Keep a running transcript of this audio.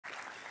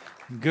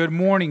Good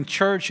morning,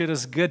 church. It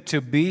is good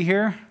to be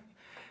here.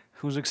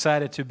 Who's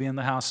excited to be in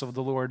the house of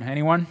the Lord?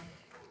 Anyone?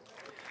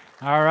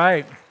 All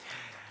right.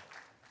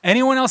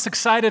 Anyone else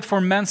excited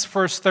for Men's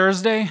First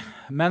Thursday?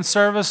 Men's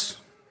service?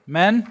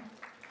 Men?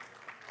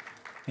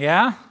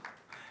 Yeah?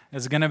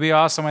 It's going to be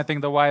awesome. I think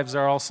the wives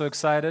are also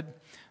excited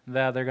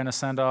that they're going to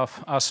send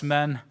off us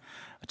men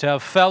to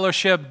have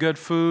fellowship, good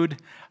food,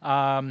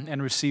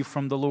 and receive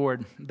from the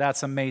Lord.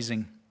 That's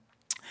amazing.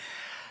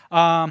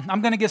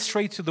 I'm going to get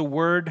straight to the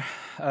Word,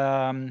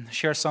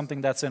 share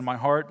something that's in my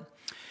heart.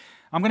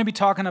 I'm going to be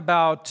talking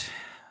about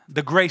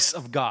the grace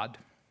of God.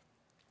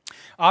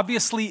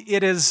 Obviously,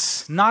 it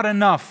is not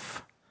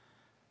enough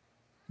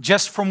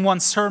just from one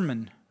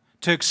sermon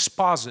to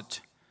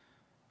exposit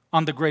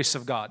on the grace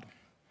of God.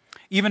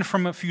 Even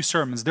from a few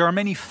sermons, there are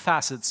many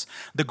facets.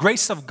 The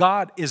grace of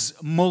God is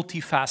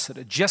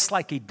multifaceted, just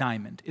like a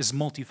diamond is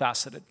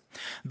multifaceted.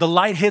 The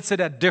light hits it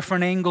at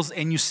different angles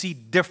and you see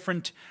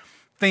different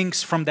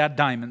things from that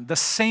diamond. The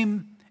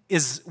same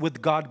is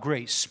with God's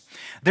grace.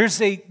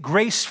 There's a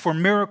grace for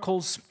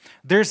miracles.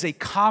 There's a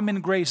common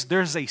grace.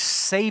 There's a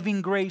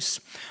saving grace.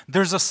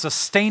 There's a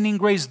sustaining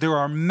grace. There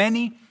are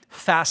many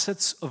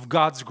facets of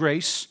God's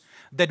grace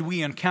that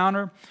we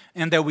encounter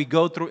and that we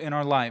go through in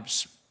our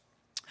lives.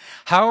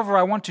 However,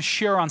 I want to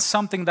share on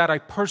something that I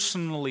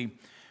personally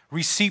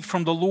received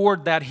from the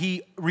Lord that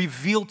He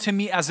revealed to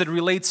me as it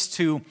relates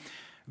to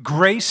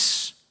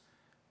grace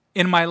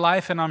in my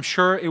life, and I'm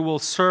sure it will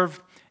serve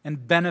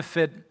and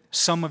benefit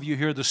some of you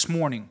here this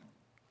morning.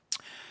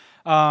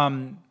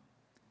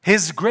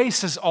 His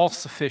grace is all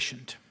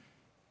sufficient.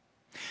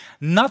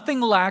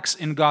 Nothing lacks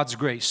in God's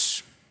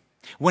grace.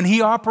 When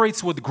He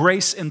operates with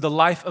grace in the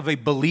life of a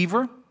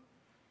believer,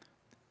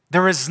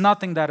 there is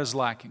nothing that is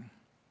lacking.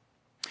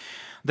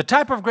 The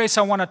type of grace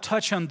I want to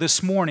touch on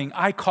this morning,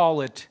 I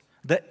call it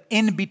the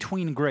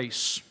in-between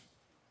grace.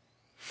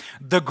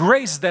 The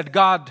grace that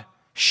God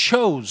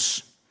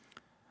shows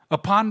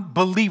upon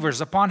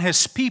believers, upon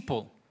His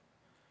people,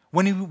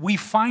 when we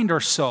find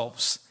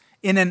ourselves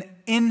in an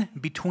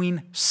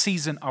in-between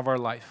season of our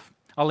life.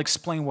 I'll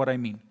explain what I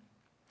mean.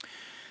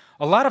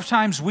 A lot of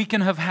times we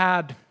can have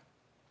had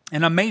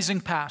an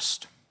amazing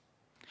past,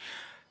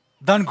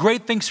 done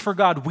great things for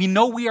God. We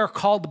know we are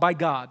called by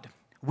God.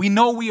 We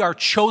know we are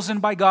chosen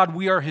by God.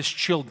 We are His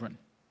children.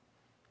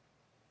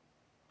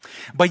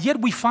 But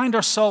yet we find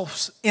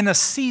ourselves in a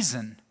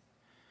season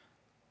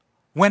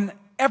when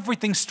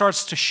everything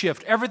starts to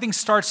shift. Everything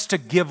starts to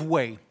give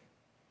way.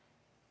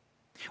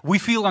 We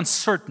feel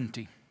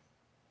uncertainty.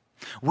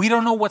 We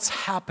don't know what's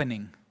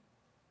happening.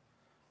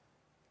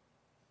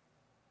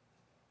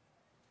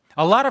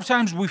 A lot of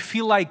times we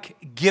feel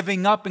like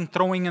giving up and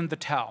throwing in the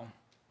towel.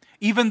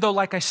 Even though,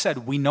 like I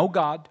said, we know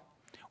God,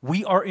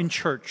 we are in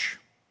church.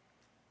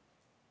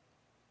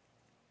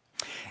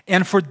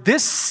 And for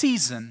this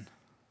season,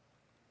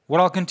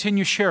 what I'll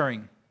continue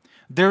sharing,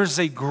 there's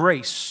a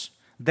grace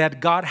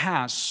that God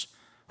has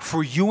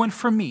for you and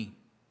for me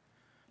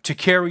to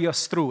carry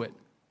us through it.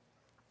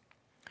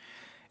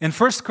 In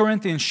 1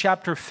 Corinthians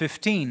chapter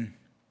 15,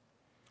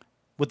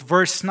 with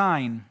verse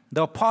 9,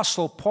 the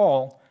Apostle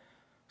Paul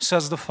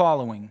says the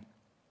following: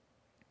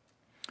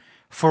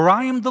 "For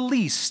I am the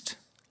least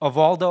of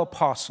all the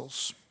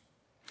apostles.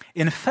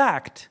 In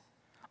fact,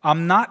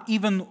 I'm not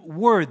even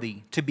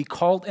worthy to be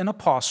called an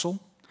apostle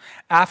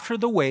after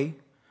the way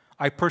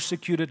I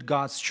persecuted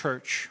God's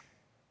church."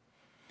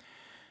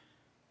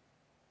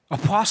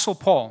 Apostle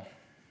Paul,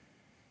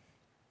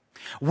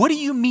 what do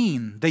you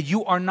mean that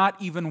you are not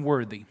even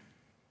worthy?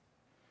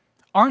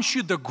 Aren't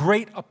you the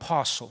great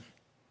apostle?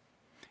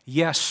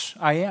 Yes,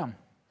 I am.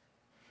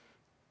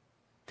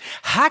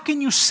 How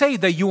can you say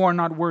that you are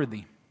not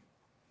worthy?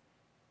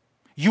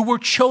 You were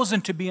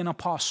chosen to be an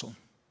apostle.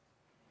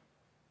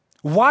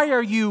 Why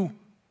are you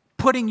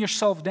putting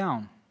yourself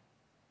down?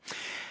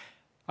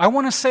 I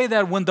want to say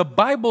that when the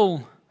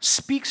Bible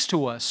speaks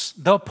to us,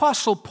 the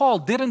Apostle Paul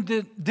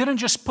didn't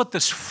just put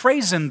this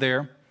phrase in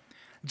there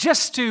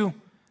just to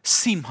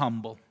seem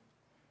humble.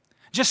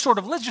 Just sort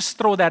of, let's just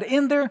throw that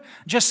in there,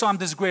 just so I'm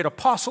this great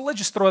apostle. Let's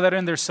just throw that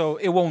in there so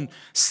it won't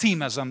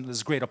seem as I'm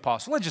this great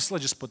apostle. Let's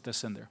just put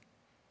this in there.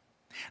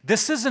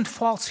 This isn't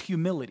false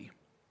humility.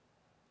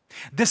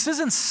 This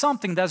isn't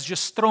something that's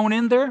just thrown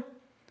in there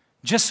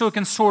just so it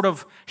can sort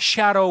of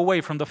shadow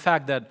away from the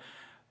fact that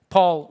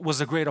Paul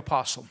was a great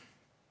apostle.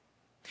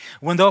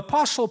 When the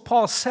Apostle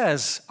Paul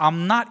says,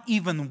 I'm not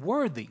even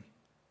worthy,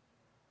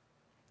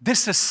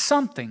 this is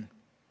something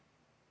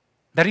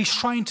that he's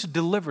trying to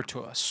deliver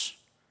to us.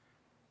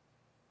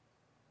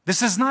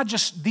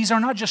 These are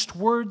not just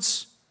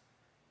words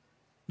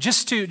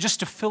just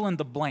to fill in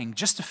the blank,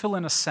 just to fill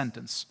in a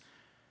sentence.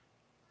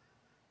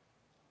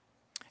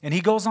 And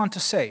he goes on to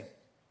say,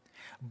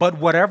 but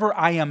whatever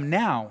I am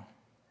now,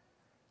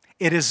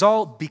 it is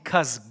all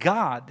because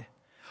God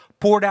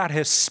poured out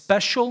His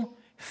special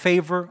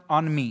favor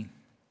on me.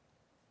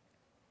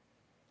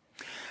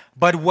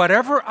 But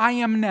whatever I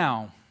am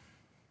now,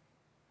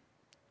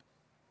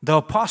 the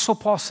Apostle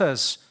Paul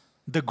says,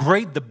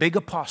 the big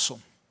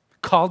apostle,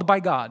 called by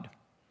God,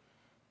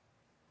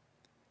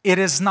 It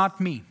is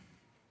not me.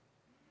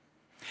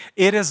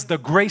 It is the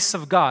grace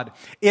of God.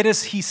 It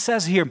is, he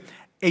says here,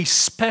 a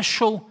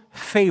special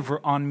favor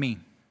on me.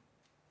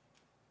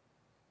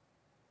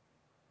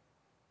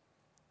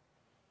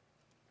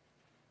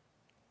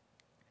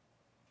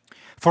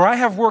 For I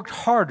have worked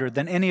harder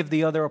than any of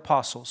the other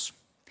apostles,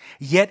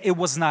 yet it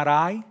was not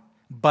I,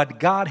 but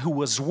God who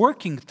was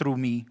working through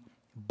me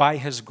by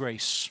His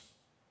grace.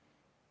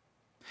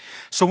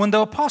 So when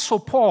the Apostle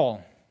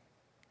Paul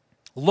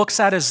looks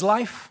at his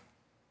life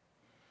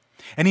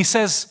and he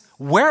says,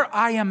 where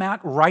I am at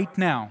right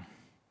now,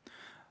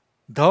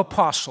 the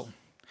apostle,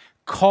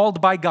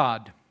 called by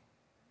God,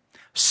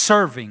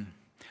 serving,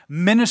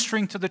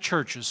 ministering to the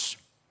churches,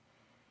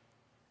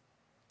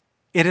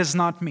 it is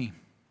not me,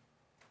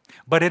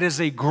 but it is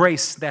a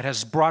grace that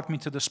has brought me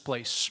to this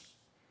place.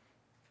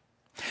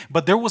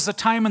 But there was a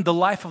time in the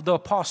life of the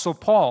Apostle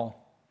Paul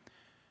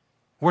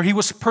where he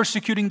was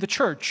persecuting the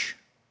church.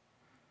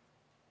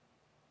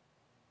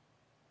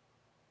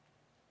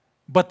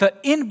 But the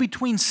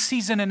in-between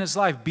season in his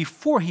life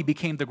before he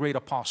became the great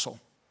apostle,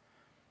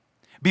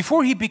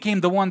 before he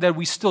became the one that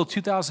we still,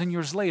 2,000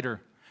 years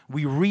later,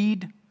 we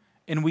read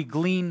and we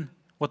glean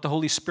what the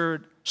Holy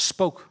Spirit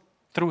spoke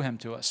through him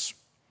to us.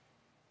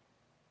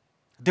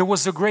 There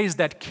was a grace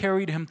that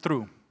carried him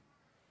through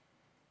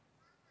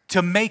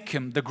to make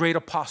him the great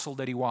apostle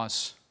that he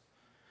was.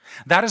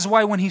 That is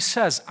why when he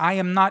says, I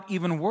am not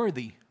even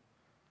worthy,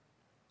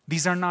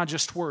 these are not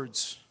just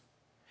words.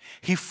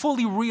 He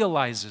fully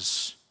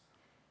realizes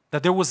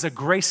that there was a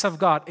grace of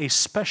God, a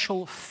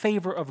special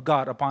favor of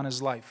God upon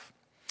his life.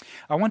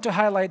 I want to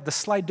highlight the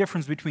slight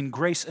difference between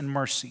grace and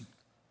mercy.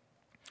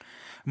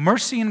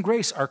 Mercy and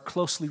grace are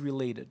closely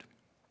related.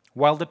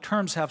 While the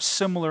terms have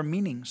similar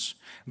meanings,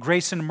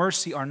 grace and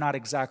mercy are not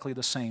exactly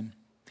the same.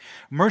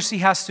 Mercy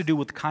has to do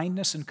with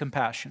kindness and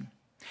compassion.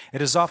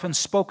 It is often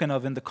spoken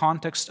of in the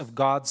context of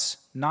God's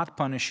not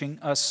punishing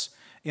us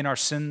in our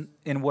sin,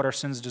 in what our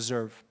sins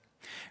deserve.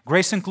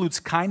 Grace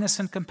includes kindness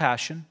and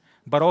compassion,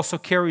 but also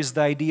carries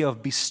the idea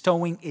of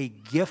bestowing a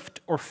gift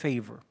or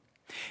favor.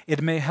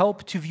 It may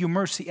help to view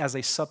mercy as a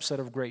subset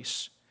of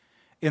grace.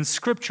 In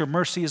Scripture,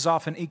 mercy is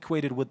often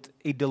equated with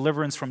a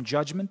deliverance from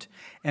judgment,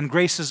 and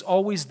grace is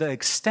always the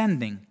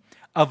extending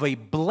of a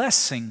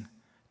blessing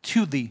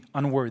to the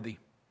unworthy.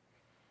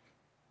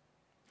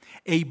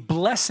 A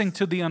blessing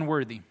to the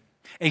unworthy,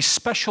 a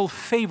special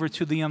favor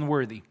to the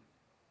unworthy.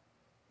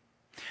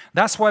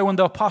 That's why when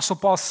the Apostle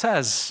Paul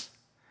says,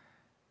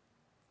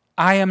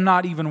 I am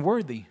not even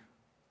worthy,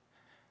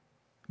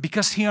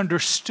 because he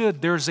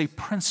understood there's a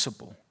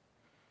principle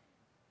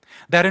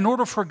that in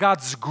order for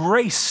God's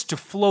grace to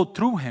flow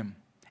through him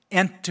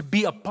and to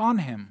be upon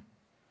him,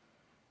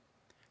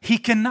 he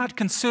cannot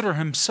consider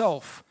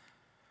himself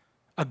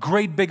a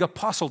great big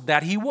apostle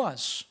that he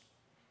was.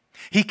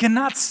 He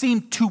cannot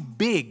seem too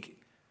big,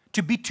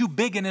 to be too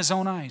big in his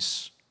own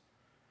eyes.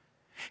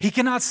 He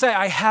cannot say,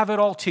 I have it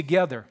all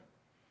together.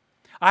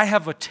 I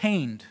have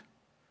attained.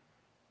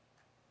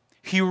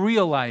 He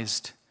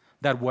realized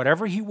that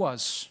whatever he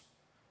was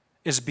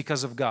is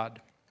because of God.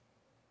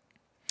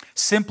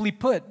 Simply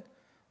put,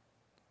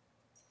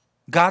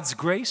 God's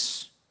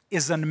grace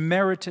is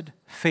unmerited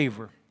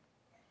favor.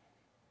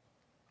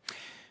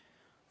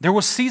 There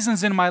were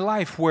seasons in my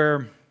life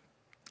where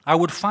I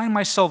would find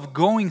myself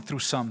going through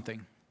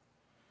something.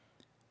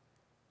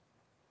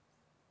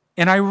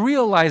 And I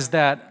realized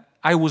that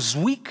I was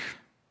weak.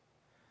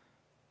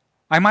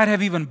 I might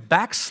have even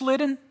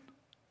backslidden.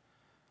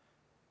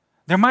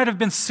 There might have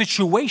been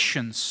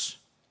situations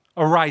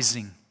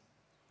arising.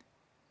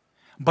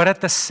 But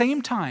at the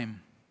same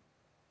time,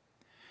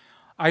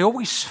 I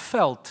always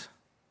felt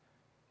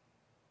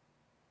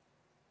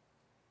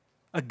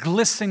a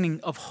glistening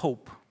of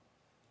hope.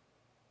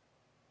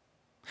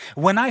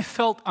 When I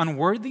felt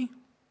unworthy,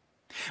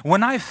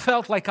 when I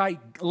felt like I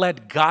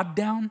let God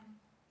down,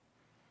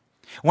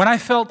 when I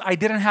felt I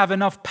didn't have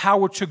enough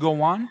power to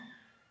go on,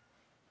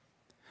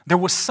 there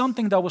was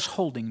something that was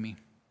holding me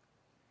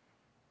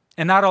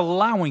and not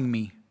allowing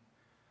me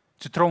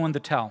to throw in the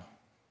towel.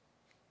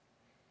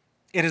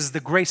 It is the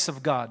grace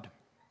of God.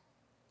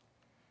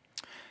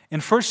 In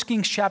 1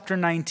 Kings chapter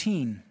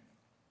 19,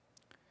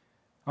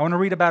 I want to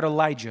read about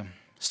Elijah,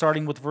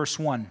 starting with verse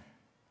 1.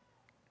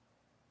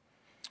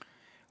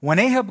 When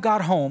Ahab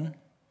got home,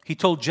 he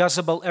told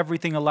Jezebel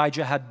everything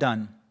Elijah had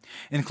done,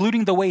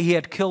 including the way he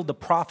had killed the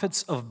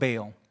prophets of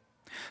Baal.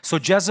 So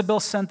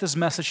Jezebel sent this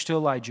message to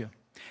Elijah,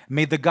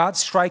 May the gods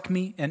strike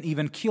me and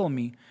even kill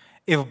me,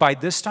 if by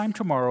this time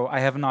tomorrow I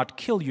have not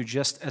killed you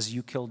just as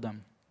you killed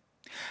them.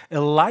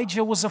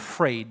 Elijah was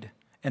afraid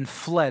and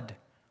fled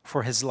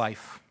for his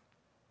life.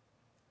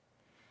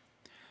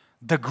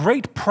 The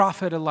great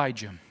prophet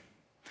Elijah,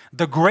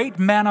 the great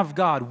man of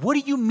God, what do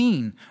you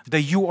mean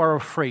that you are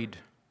afraid?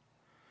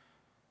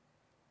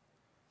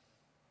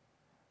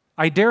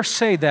 I dare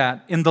say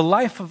that in the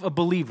life of a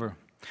believer,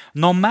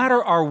 no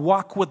matter our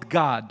walk with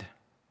God,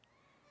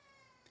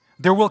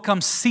 there will come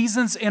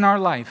seasons in our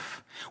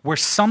life where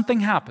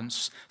something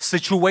happens,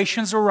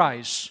 situations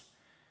arise,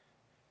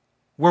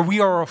 where we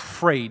are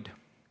afraid.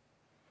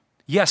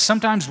 Yes,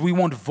 sometimes we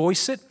won't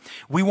voice it,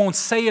 we won't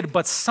say it,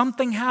 but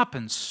something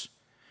happens.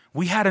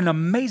 We had an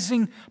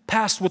amazing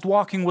past with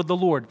walking with the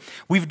Lord.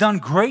 We've done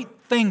great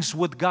things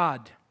with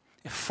God,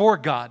 for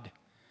God.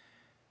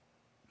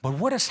 But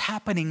what is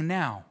happening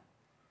now?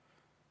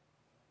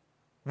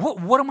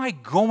 What am I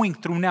going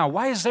through now?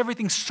 Why is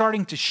everything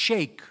starting to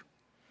shake?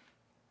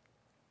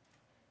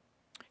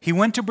 He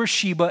went to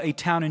Beersheba, a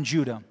town in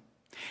Judah,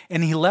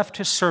 and he left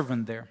his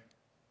servant there.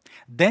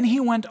 Then he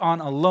went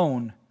on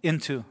alone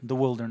into the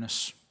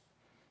wilderness.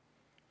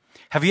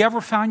 Have you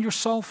ever found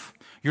yourself,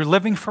 you're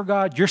living for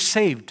God, you're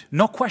saved,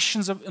 no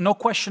question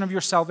of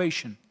your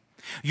salvation.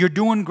 You're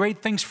doing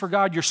great things for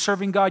God, you're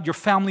serving God, your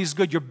family is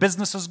good, your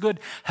business is good,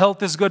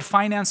 health is good,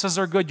 finances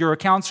are good, your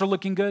accounts are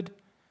looking good.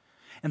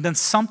 And then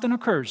something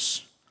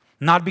occurs,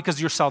 not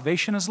because your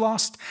salvation is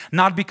lost,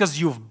 not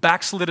because you've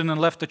backslidden and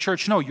left the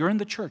church. No, you're in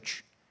the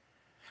church.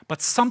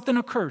 But something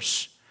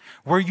occurs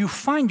where you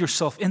find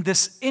yourself in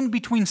this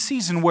in-between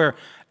season where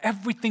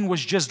everything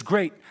was just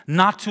great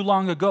not too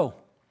long ago.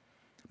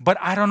 But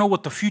I don't know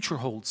what the future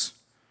holds.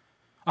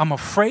 I'm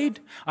afraid.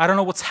 I don't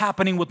know what's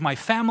happening with my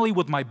family,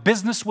 with my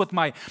business, with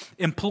my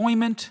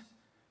employment,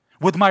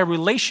 with my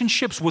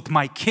relationships, with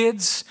my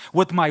kids,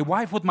 with my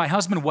wife, with my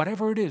husband,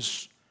 whatever it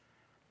is.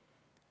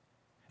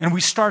 And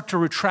we start to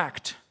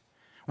retract.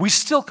 We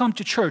still come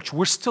to church.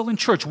 We're still in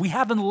church. We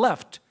haven't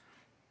left.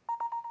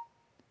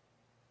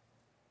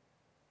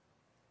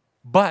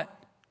 But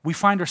we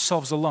find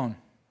ourselves alone.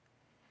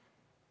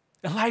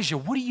 Elijah,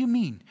 what do you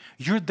mean?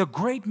 You're the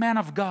great man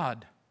of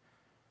God.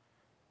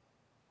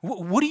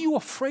 What are you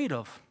afraid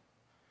of?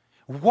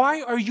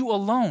 Why are you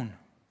alone?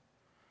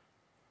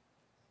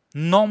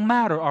 No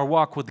matter our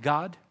walk with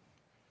God,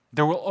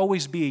 there will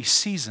always be a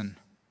season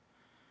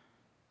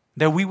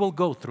that we will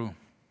go through.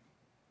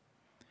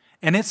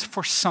 And it's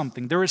for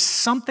something. There is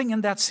something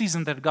in that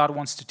season that God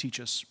wants to teach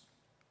us.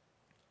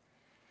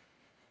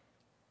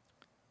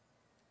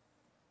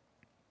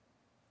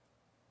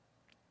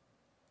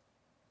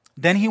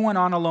 Then he went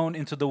on alone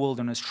into the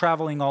wilderness,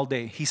 traveling all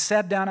day. He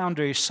sat down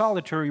under a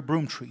solitary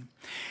broom tree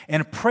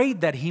and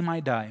prayed that he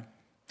might die.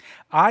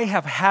 I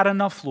have had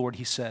enough, Lord,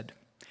 he said.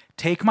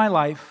 Take my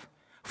life,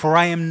 for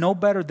I am no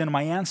better than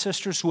my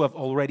ancestors who have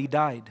already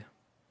died.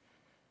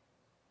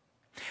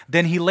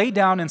 Then he lay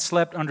down and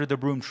slept under the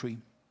broom tree.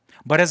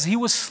 But as he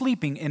was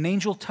sleeping, an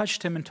angel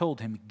touched him and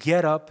told him,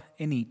 get up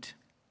and eat.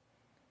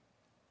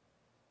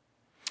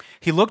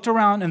 He looked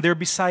around, and there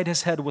beside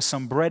his head was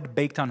some bread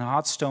baked on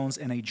hot stones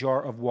and a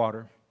jar of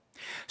water.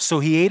 So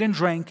he ate and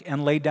drank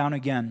and lay down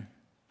again.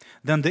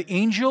 Then the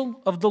angel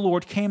of the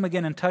Lord came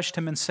again and touched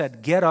him and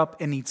said, get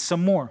up and eat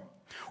some more,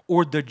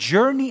 or the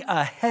journey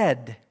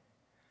ahead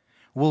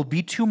will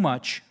be too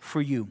much for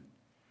you.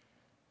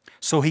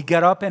 So he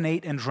got up and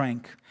ate and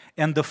drank,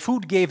 and the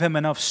food gave him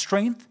enough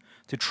strength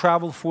to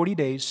travel 40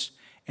 days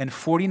and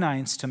 40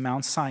 nights to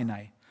Mount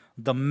Sinai,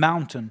 the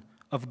mountain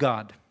of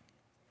God.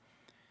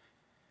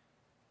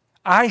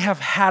 I have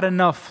had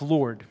enough,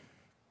 Lord.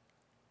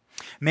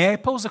 May I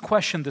pose a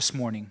question this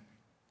morning?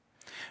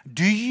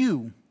 Do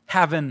you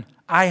have an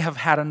I have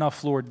had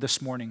enough, Lord, this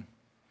morning?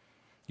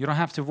 You don't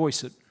have to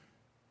voice it.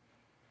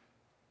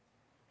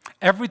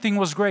 Everything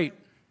was great.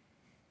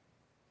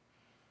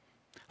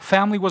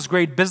 Family was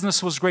great,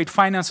 business was great,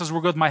 finances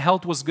were good, my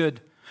health was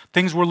good.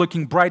 Things were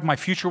looking bright, my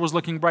future was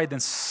looking bright. Then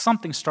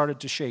something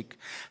started to shake.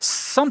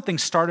 Something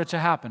started to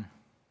happen.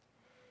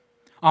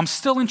 I'm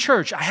still in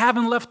church. I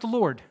haven't left the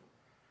Lord.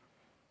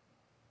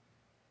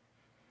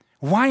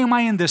 Why am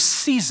I in this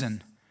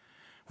season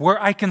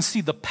where I can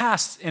see the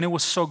past and it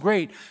was so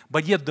great,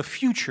 but yet the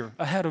future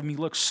ahead of me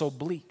looks so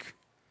bleak?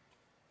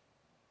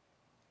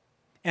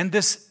 And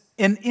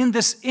in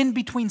this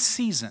in-between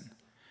season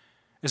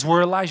is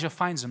where Elijah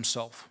finds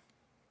himself.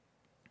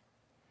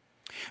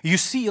 You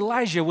see,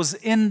 Elijah was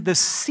in the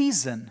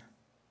season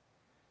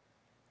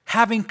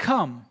having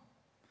come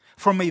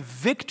from a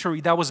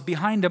victory that was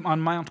behind him on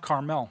Mount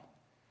Carmel.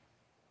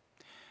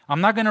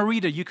 I'm not going to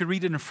read it. You could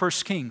read it in 1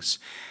 Kings.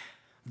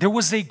 There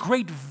was a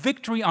great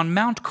victory on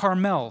Mount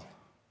Carmel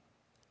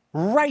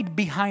right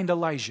behind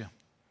Elijah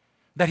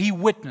that he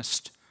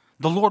witnessed.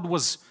 The Lord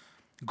was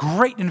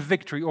great in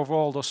victory over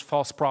all those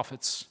false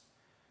prophets.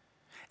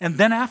 And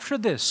then after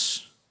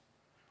this,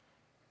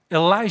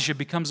 Elijah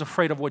becomes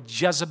afraid of what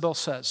Jezebel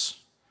says.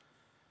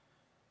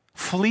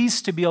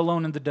 Flees to be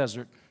alone in the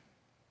desert.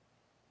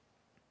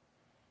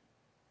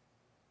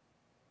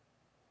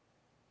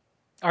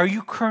 Are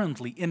you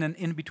currently in an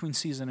in-between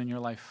season in your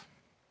life?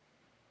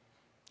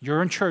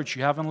 You're in church,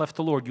 you haven't left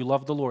the Lord, you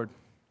love the Lord.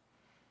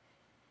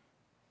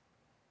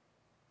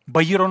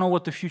 But you don't know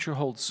what the future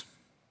holds.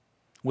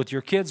 With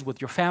your kids,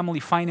 with your family,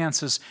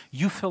 finances,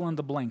 you fill in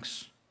the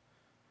blanks.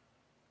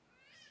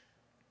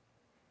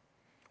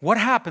 What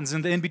happens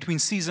in the in-between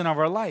season of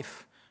our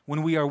life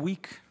when we are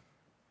weak,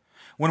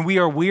 when we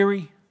are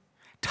weary,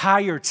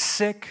 tired,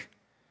 sick,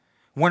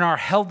 when our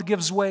health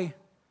gives way,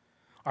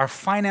 our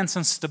finance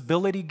and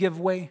stability give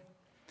way,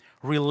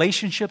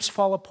 relationships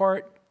fall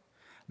apart,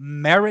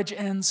 marriage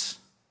ends,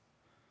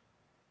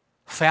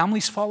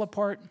 families fall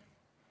apart,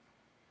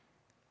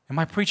 Am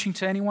I preaching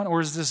to anyone,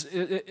 or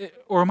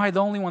or am I the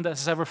only one that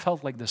has ever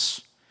felt like this?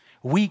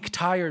 Weak,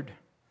 tired.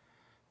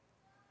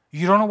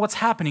 You don't know what's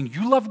happening.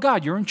 You love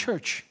God. You're in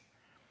church.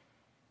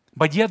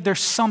 But yet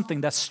there's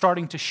something that's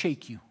starting to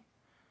shake you.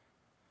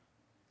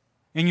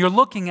 And you're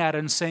looking at it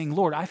and saying,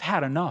 Lord, I've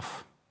had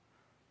enough.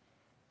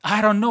 I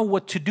don't know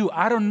what to do.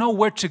 I don't know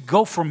where to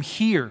go from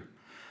here.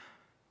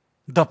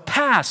 The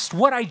past,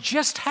 what I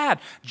just had,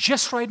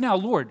 just right now,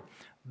 Lord,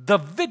 the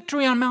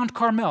victory on Mount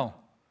Carmel.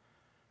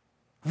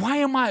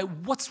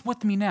 What's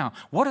with me now?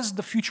 What does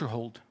the future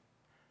hold?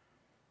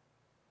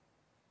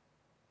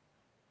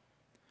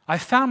 I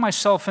found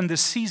myself in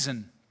this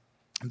season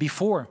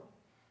before.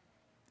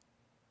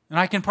 And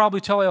I can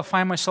probably tell I'll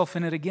find myself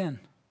in it again.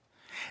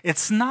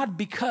 It's not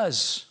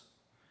because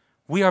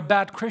we are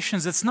bad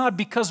Christians. It's not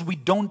because we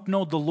don't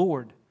know the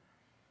Lord.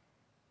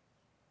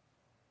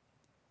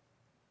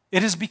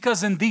 It is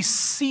because in these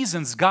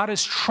seasons, God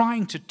is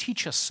trying to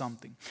teach us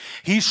something.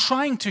 He's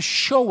trying to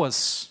show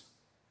us,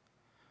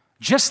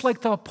 just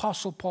like the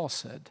Apostle Paul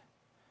said,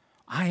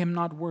 I am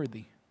not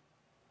worthy.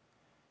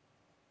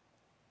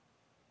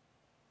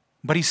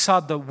 But he saw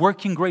the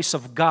working grace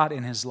of God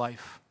in his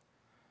life.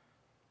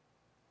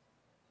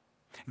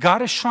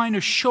 God is trying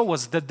to show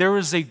us that there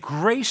is a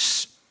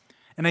grace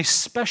and a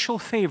special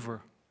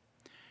favor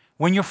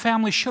when your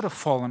family should have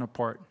fallen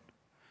apart,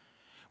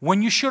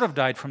 when you should have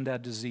died from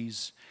that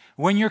disease,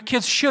 when your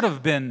kids should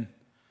have been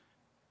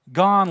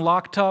gone,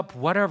 locked up,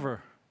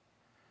 whatever,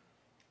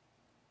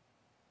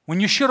 when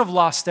you should have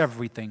lost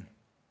everything,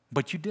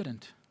 but you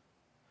didn't.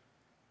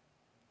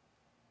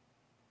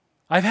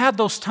 I've had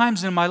those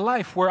times in my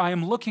life where I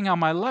am looking at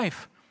my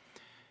life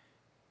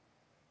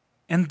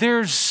and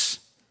there's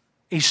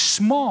a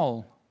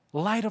small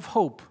light of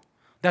hope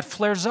that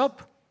flares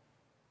up,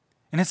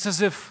 and it's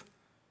as if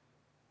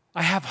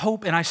I have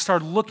hope and I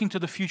start looking to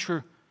the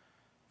future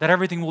that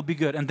everything will be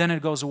good, and then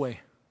it goes away.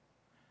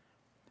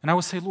 And I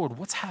would say, Lord,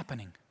 what's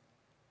happening?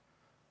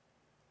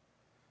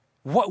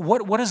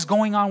 What is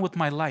going on with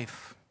my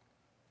life?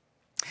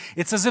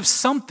 It's as if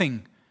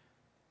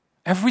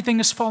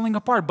everything is falling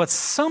apart, but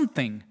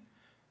something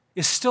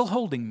is still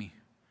holding me.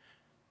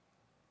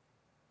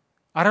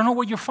 I don't know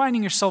what you're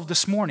finding yourself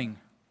this morning.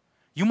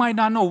 You might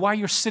not know why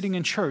you're sitting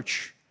in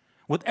church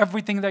with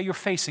everything that you're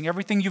facing,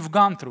 everything you've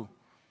gone through.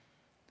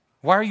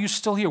 Why are you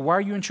still here? Why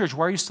are you in church?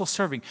 Why are you still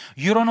serving?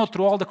 You don't know,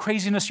 through all the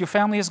craziness your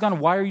family has gone,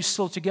 why are you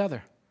still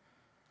together?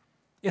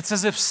 It's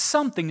as if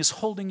something is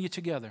holding you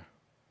together.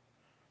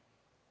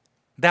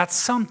 That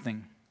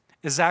something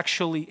is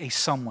actually a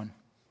someone.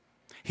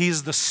 He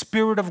is the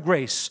Spirit of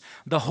grace,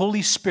 the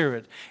Holy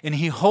Spirit, and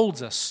He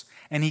holds us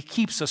and He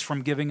keeps us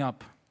from giving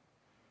up.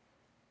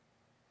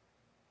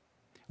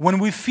 When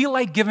we feel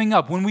like giving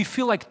up, when we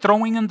feel like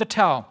throwing in the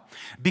towel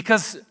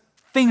because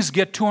things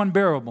get too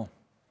unbearable,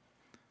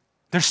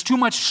 there's too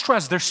much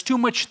stress, there's too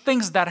much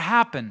things that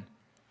happen.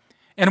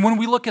 And when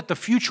we look at the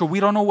future, we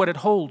don't know what it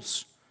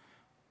holds.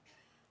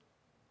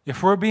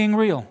 If we're being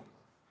real,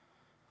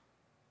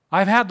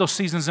 I've had those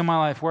seasons in my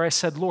life where I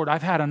said, Lord,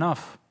 I've had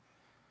enough.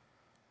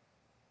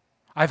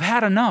 I've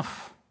had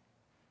enough.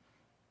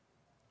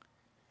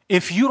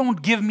 If you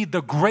don't give me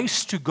the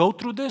grace to go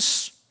through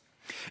this,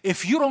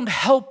 if you don't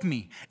help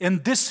me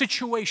in this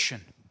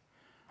situation,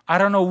 I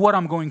don't know what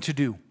I'm going to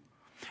do.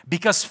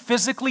 Because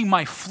physically,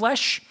 my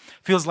flesh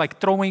feels like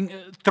throwing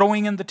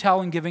in the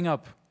towel and giving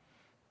up.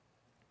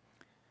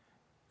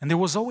 And there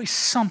was always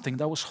something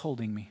that was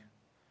holding me,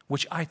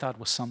 which I thought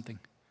was something.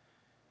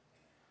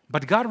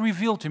 But God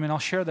revealed to me, and I'll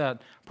share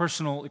that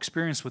personal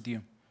experience with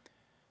you,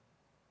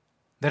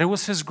 that it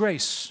was His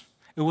grace.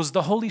 It was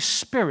the Holy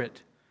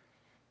Spirit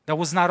that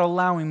was not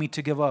allowing me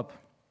to give up.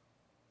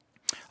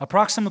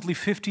 Approximately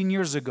 15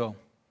 years ago,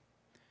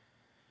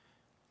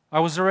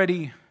 I was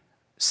already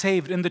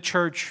saved in the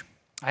church.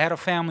 I had a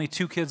family,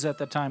 2 kids at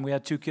that time. We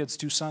had 2 kids,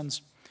 2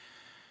 sons.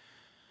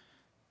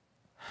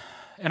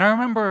 And I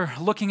remember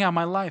looking at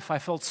my life, I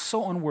felt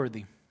so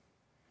unworthy.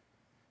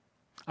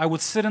 I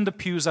would sit in the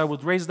pews, I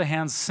would raise the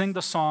hands, sing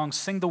the songs,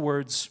 sing the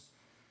words.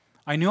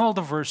 I knew all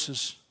the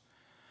verses.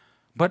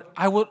 But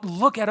I would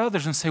look at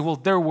others and say, well,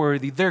 they're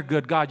worthy, they're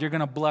good. God, you're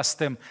going to bless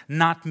them,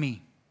 not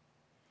me.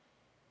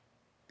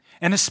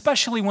 And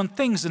especially when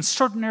things in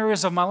certain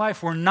areas of my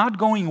life were not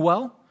going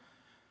well,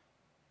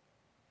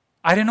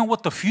 I didn't know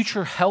what the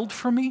future held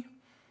for me.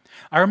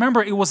 I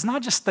remember it was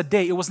not just the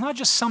day, it was not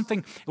just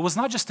something, it was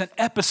not just an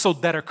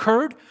episode that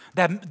occurred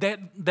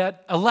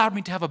that allowed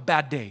me to have a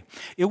bad day.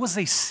 It was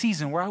a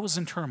season where I was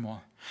in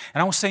turmoil.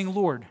 And I was saying,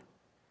 Lord,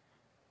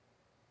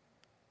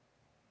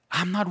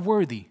 I'm not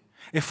worthy.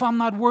 If I'm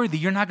not worthy,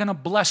 you're not going to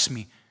bless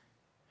me.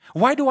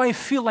 Why do I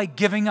feel like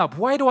giving up?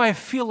 Why do I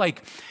feel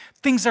like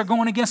things are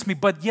going against me,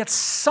 but yet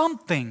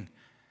something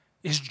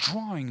is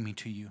drawing me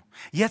to you?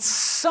 Yet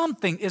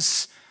something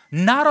is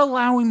not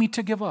allowing me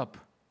to give up.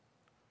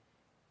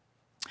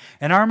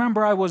 And I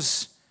remember I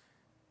was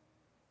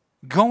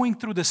going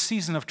through the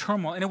season of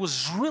turmoil, and it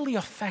was really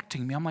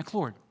affecting me. I'm like,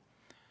 Lord,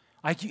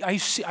 I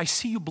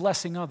see you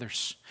blessing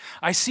others.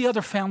 I see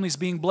other families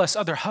being blessed,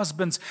 other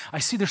husbands. I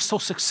see they're so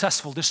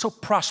successful, they're so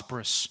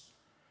prosperous.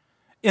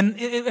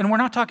 And we're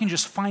not talking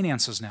just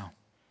finances now.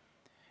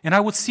 And I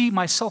would see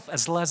myself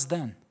as less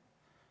than. And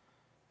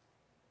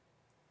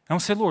I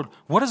would say, Lord,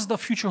 what does the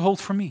future hold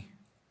for me?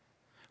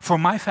 For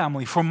my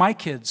family, for my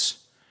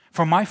kids,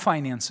 for my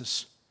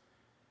finances?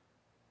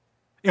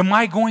 Am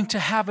I going to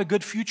have a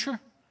good future?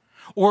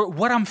 Or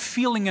what I'm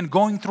feeling and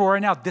going through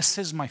right now, this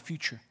is my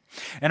future.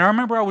 And I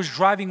remember I was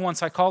driving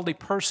once, I called a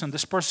person.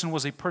 This person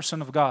was a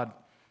person of God.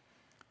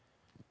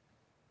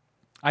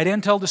 I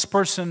didn't tell this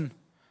person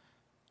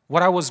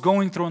what I was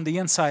going through on the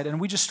inside, and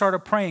we just started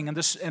praying,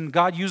 and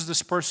God used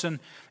this person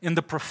in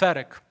the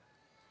prophetic.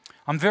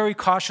 I'm very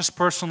cautious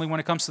personally when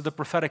it comes to the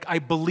prophetic. I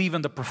believe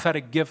in the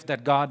prophetic gift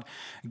that God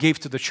gave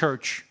to the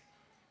church.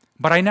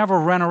 But I never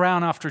ran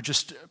around after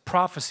just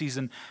prophecies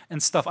and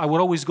stuff. I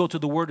would always go to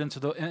the Word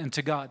and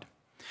to God.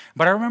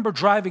 But I remember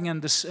driving,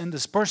 and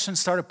this person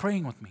started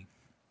praying with me.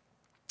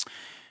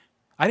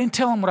 I didn't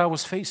tell him what I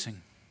was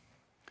facing.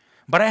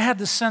 But I had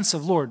this sense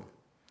of, Lord,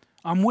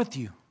 I'm with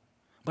you.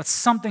 But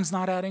something's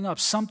not adding up.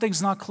 Something's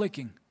not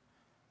clicking.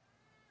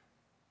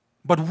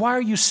 But why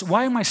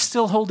am I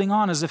still holding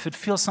on as if it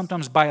feels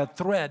sometimes by a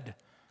thread?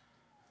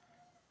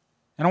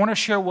 And I want to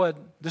share what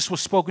this was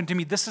spoken to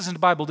me. This isn't the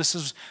Bible. This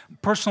is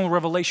personal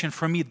revelation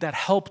for me that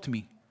helped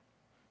me.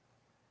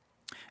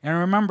 And I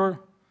remember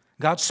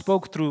God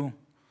spoke through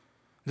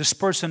this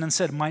person and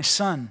said, my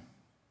son,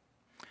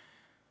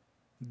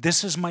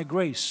 this is my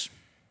grace.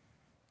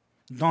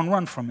 Don't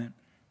run from it.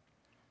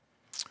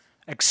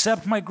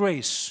 Accept my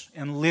grace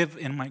and live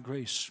in my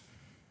grace.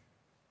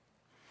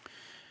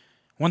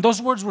 When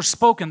those words were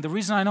spoken, the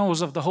reason I know it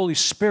was of the Holy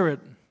Spirit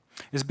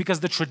is because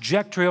the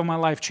trajectory of my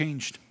life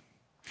changed.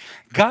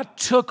 God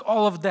took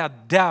all of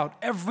that doubt,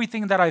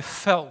 everything that I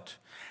felt,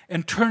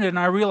 and turned it, and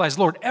I realized,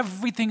 Lord,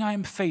 everything I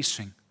am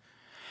facing,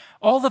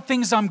 all the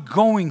things I'm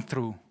going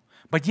through,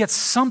 but yet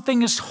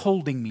something is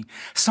holding me.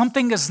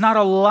 Something is not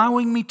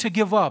allowing me to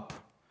give up.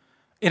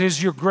 It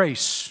is your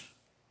grace.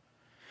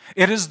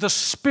 It is the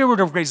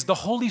Spirit of grace, the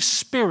Holy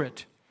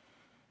Spirit,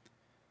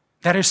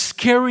 that is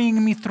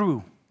carrying me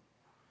through.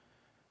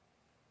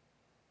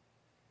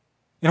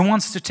 It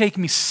wants to take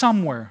me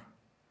somewhere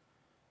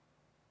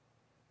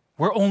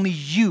where only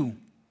you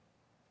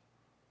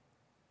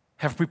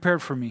have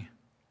prepared for me.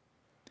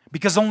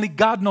 Because only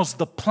God knows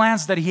the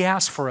plans that He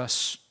has for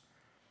us.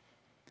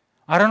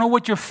 I don't know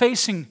what you're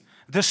facing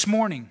this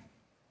morning.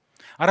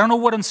 I don't know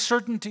what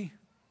uncertainty.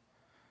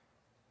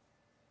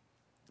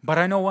 But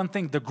I know one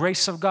thing, the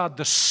grace of God,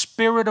 the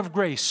Spirit of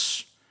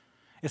grace,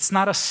 it's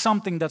not a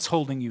something that's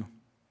holding you.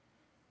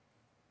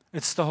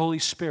 It's the Holy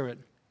Spirit.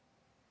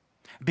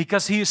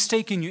 Because He is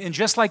taking you. And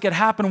just like it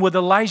happened with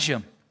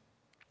Elijah,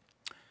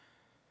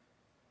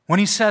 when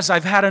he says,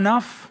 I've had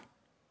enough,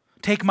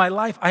 take my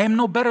life, I am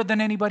no better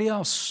than anybody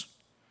else.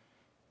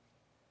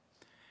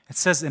 It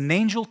says an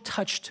angel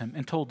touched him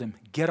and told him,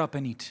 get up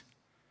and eat.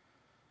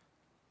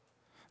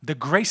 The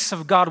grace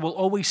of God will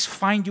always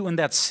find you in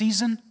that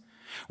season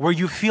where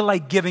you feel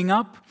like giving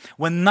up,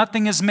 when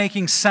nothing is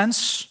making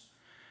sense,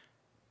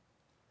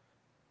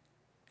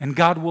 and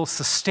God will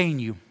sustain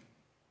you.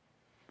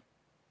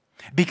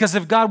 Because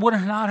if God would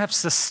not have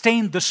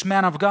sustained this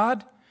man of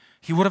God,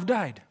 he would have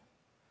died.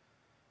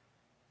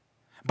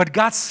 But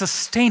God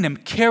sustained him,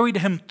 carried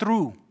him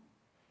through.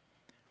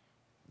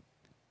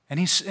 And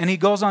he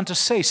goes on to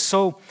say, it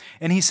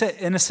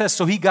says,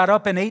 so he got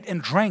up and ate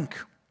and drank,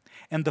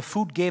 and the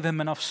food gave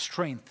him enough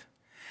strength.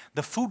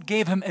 The food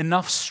gave him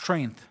enough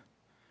strength.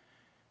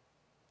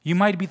 You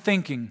might be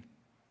thinking,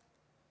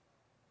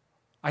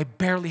 I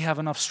barely have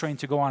enough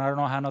strength to go on. I don't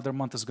know how another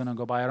month is going to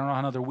go by. I don't know how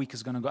another week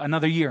is going to go.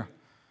 Another year.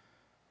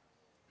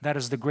 That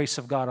is the grace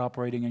of God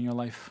operating in your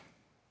life.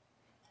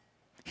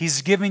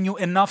 He's giving you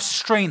enough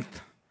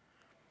strength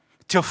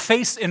to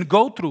face and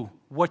go through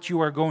what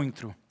you are going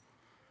through.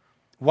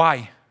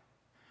 Why?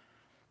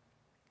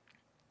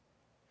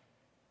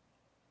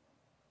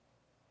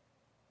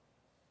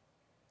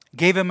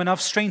 Gave him enough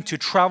strength to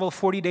travel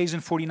 40 days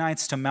and 40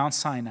 nights to Mount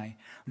Sinai,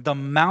 the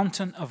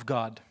mountain of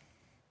God.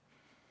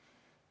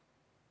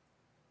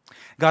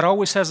 God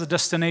always has a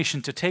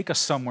destination to take us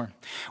somewhere.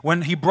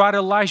 When He brought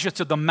Elijah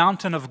to the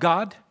mountain of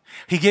God,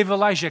 He gave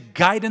Elijah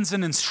guidance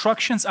and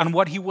instructions on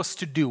what he was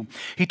to do.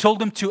 He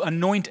told him to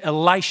anoint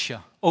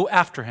Elisha,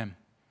 after him.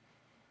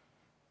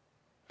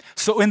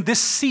 So in this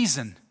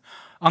season,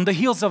 on the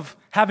heels of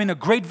having a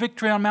great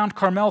victory on Mount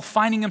Carmel,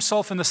 finding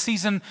himself in the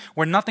season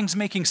where nothing's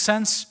making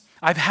sense,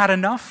 I've had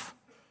enough.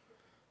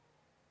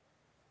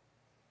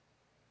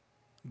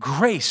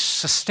 Grace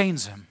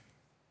sustains him.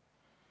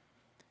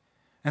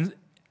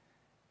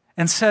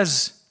 And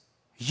says,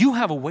 you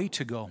have a way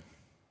to go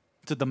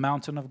to the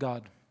mountain of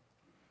God.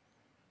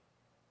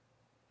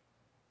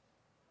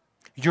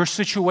 Your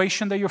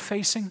situation that you're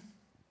facing,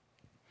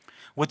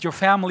 with your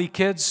family,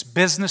 kids,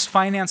 business,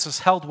 finances,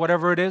 health,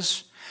 whatever it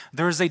is,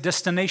 there is a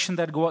destination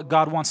that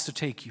God wants to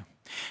take you.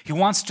 He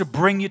wants to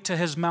bring you to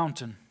His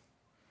mountain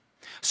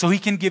so He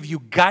can give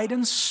you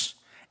guidance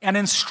and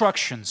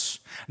instructions,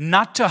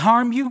 not to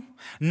harm you,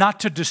 not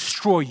to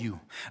destroy you,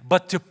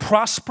 but to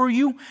prosper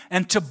you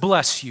and to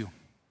bless you.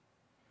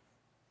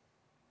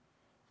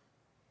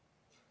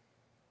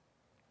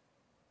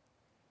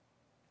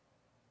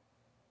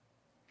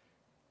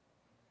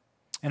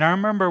 And I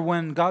remember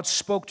when God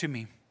spoke to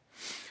me,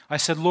 I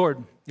said,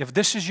 Lord, if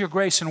this is your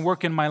grace and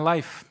work in my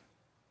life,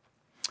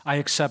 I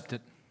accept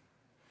it.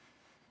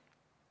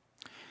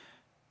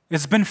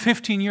 It's been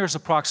 15 years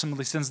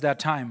approximately since that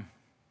time.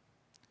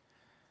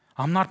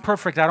 I'm not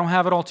perfect. I don't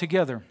have it all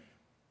together.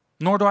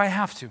 Nor do I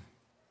have to.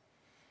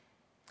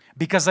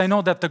 Because I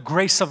know that the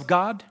grace of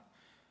God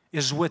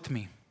is with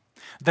me.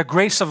 The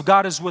grace of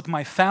God is with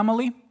my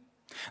family.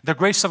 The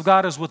grace of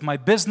God is with my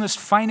business,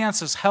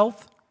 finances,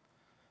 health.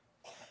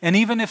 And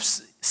even if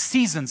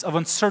seasons of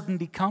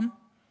uncertainty come,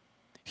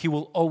 He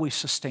will always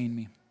sustain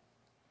me.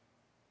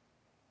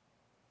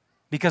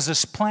 Because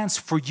His plans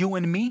for you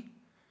and me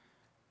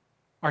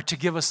are to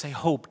give us a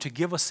hope, to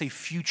give us a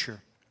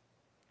future.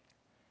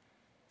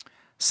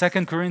 2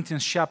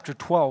 Corinthians chapter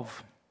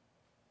 12.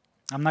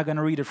 I'm not going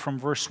to read it from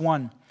verse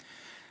 1.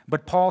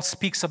 But Paul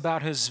speaks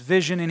about his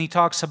vision, and he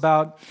talks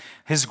about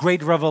his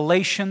great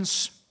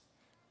revelations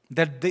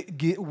that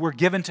were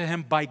given to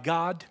him by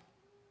God.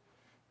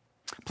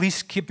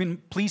 Please keep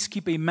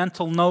a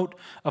mental note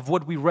of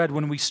what we read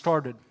when we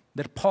started.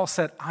 That Paul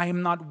said, I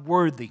am not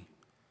worthy.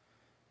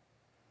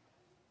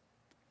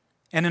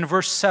 And in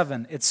verse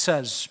 7 it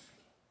says,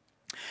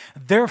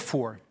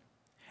 therefore,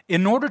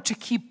 in order to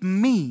keep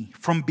me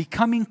from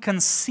becoming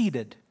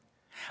conceited,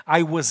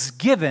 I was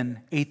given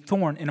a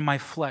thorn in my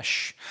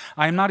flesh.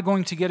 I'm not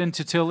going to get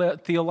into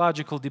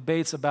theological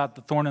debates about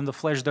the thorn in the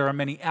flesh. There are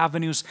many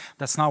avenues.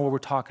 That's not what we're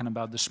talking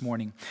about this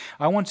morning.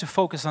 I want to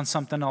focus on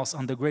something else,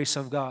 on the grace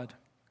of God.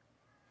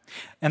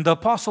 And the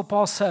Apostle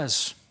Paul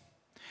says,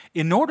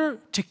 in order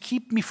to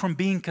keep me from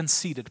being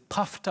conceited,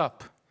 puffed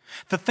up,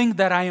 to think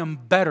that I am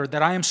better,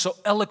 that I am so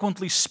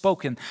eloquently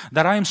spoken,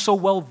 that I am so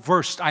well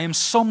versed, I am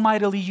so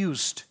mightily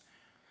used,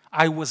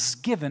 I was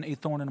given a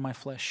thorn in my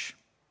flesh.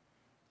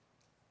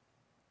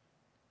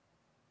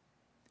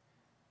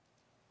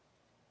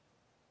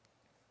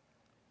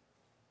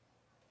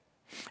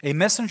 A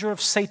messenger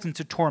of Satan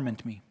to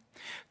torment me.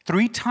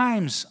 3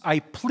 times I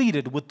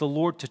pleaded with the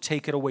Lord to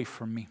take it away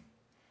from me.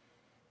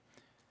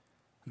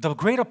 The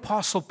great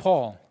Apostle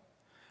Paul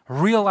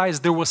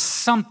realized there was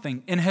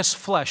something in his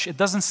flesh. It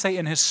doesn't say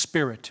in his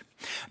spirit.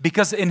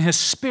 Because in his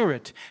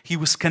spirit, he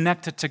was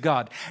connected to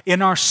God.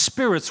 In our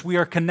spirits, we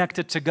are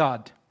connected to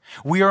God.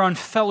 We are on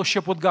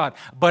fellowship with God.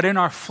 But in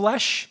our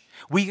flesh,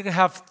 we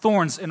have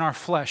thorns in our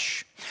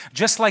flesh.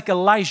 Just like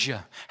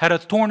Elijah had a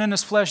thorn in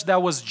his flesh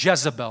that was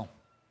Jezebel.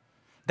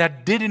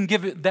 That didn't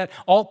give it, that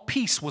all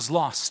peace was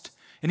lost.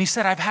 And he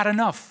said, I've had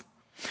enough.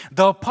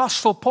 The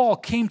Apostle Paul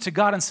came to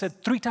God and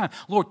said 3 times,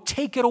 Lord,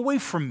 take it away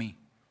from me.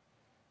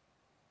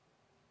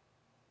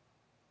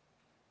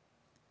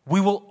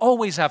 We will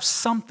always have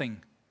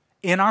something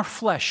in our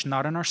flesh,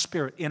 not in our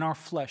spirit, in our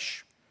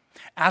flesh,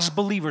 as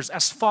believers,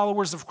 as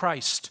followers of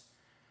Christ,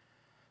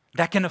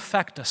 that can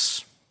affect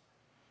us.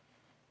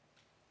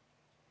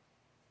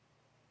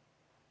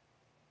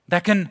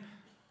 That can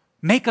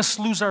make us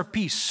lose our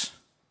peace.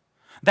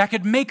 That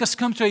could make us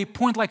come to a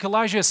point like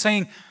Elijah is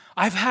saying,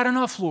 I've had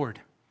enough, Lord.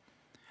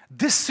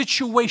 This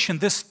situation,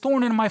 this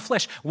thorn in my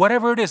flesh,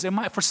 whatever it is,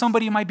 for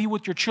somebody it might be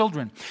with your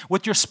children,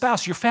 with your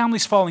spouse, your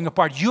family's falling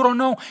apart. You don't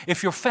know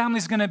if your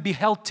family's going to be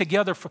held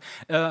together for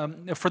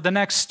the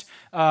next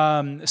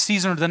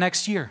season or the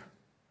next year.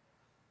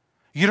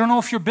 You don't know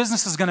if your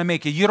business is going to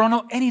make it. You don't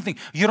know anything.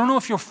 You don't know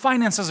if your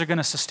finances are going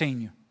to sustain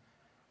you.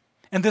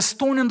 And this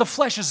thorn in the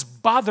flesh is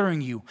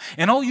bothering you.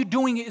 And all you're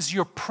doing is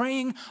you're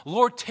praying,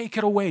 Lord, take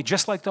it away,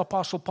 just like the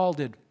Apostle Paul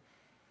did.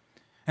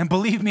 And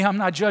believe me, I'm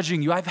not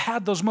judging you. I've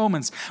had those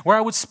moments where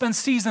I would spend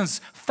seasons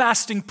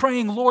fasting,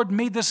 praying, Lord,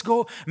 may this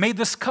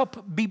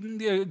cup be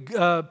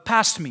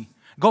past me,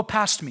 go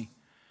past me.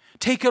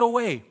 Take it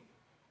away.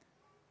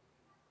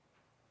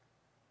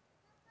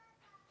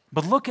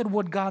 But look at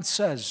what God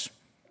says.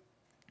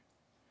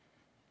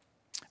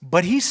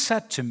 But He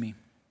said to me,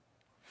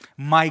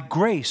 my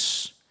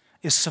grace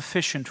is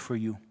sufficient for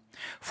you,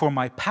 for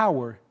my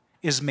power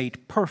is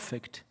made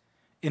perfect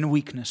in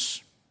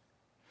weakness.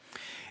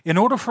 In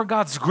order for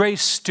God's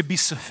grace to be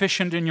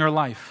sufficient in your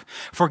life,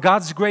 for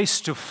God's grace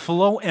to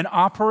flow and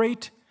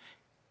operate,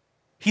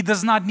 He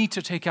does not need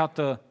to take out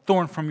the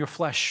thorn from your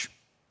flesh.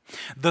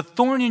 The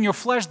thorn in your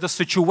flesh, the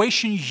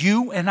situation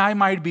you and I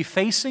might be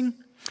facing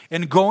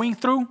and going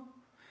through,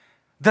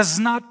 does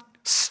not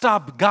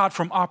stop God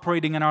from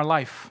operating in our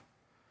life.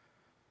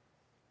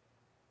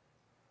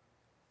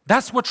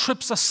 That's what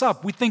trips us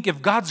up. We think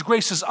if God's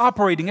grace is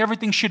operating,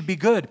 everything should be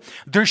good.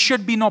 There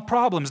should be no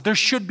problems. There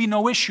should be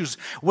no issues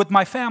with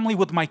my family,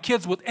 with my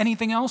kids, with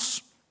anything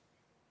else.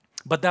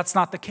 But that's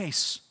not the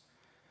case.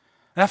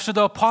 After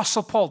the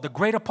Apostle Paul, the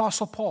great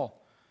Apostle Paul,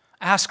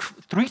 asked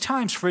 3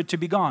 times for it to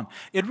be gone,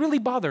 it really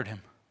bothered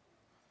him.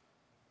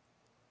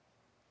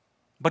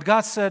 But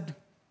God said,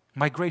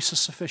 my grace is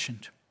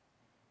sufficient.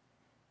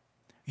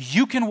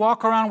 You can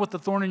walk around with the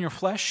thorn in your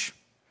flesh,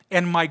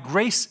 and my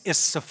grace is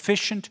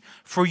sufficient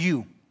for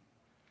you.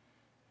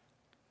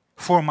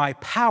 For my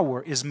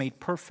power is made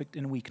perfect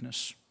in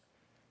weakness.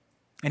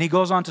 And he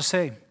goes on to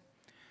say,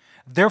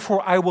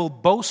 therefore I will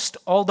boast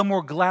all the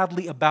more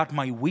gladly about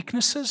my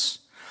weaknesses,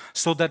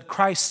 so that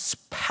Christ's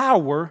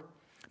power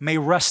may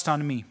rest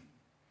on me.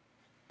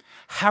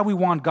 How we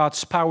want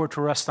God's power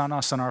to rest on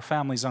us and our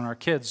families and our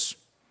kids.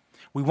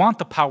 We want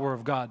the power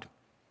of God.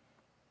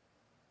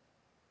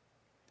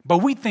 But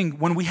we think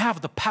when we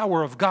have the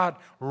power of God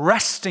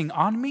resting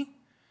on me,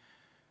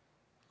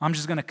 I'm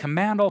just going to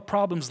command all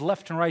problems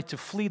left and right to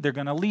flee. They're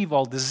going to leave,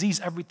 all disease,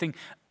 everything,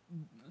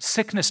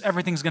 sickness,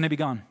 everything's going to be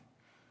gone.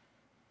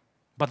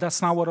 But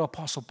that's not what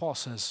Apostle Paul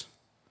says.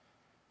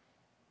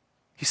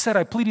 He said,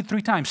 I pleaded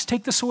 3 times,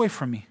 take this away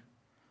from me.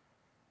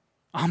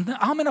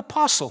 I'm an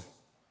apostle.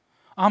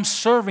 I'm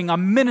serving,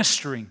 I'm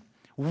ministering.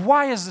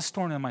 Why is this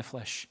thorn in my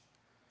flesh?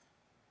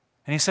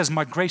 And he says,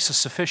 my grace is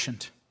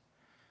sufficient.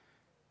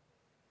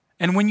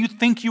 And when you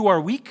think you are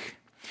weak,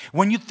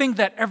 when you think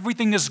that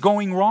everything is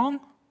going wrong,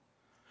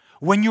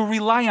 when you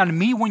rely on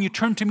me, when you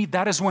turn to me,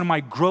 that is when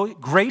my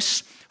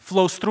grace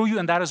flows through you,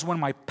 and that is when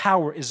my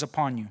power is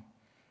upon you.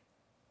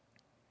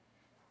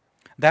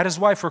 That is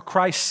why, for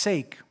Christ's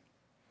sake,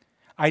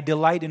 I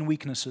delight in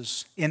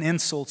weaknesses, in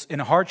insults, in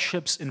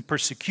hardships, in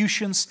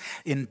persecutions,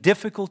 in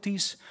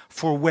difficulties.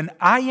 For when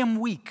I am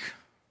weak,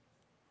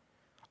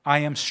 I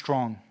am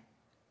strong.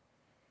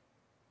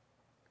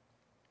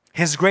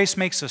 His grace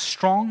makes us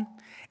strong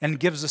and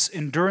gives us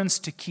endurance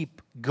to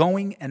keep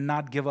going and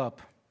not give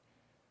up.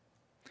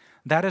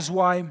 That is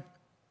why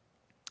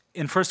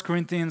in 1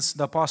 Corinthians,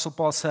 the Apostle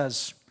Paul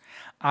says,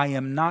 I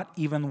am not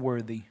even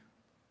worthy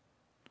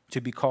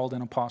to be called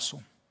an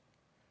apostle.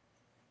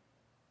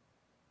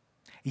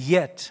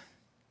 Yet,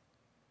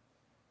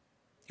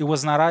 it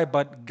was not I,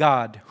 but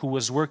God who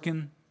was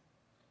working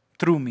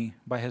through me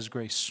by His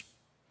grace.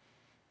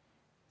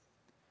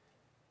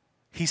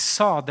 He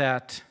saw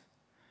that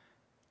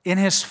in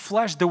His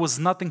flesh there was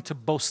nothing to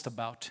boast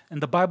about.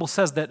 And the Bible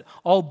says that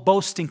all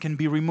boasting can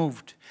be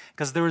removed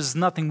because there is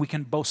nothing we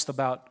can boast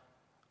about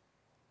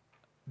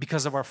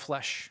because of our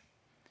flesh.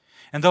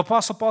 And the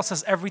Apostle Paul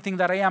says, everything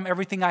that I am,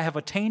 everything I have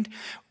attained,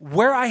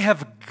 where I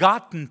have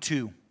gotten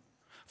to,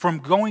 from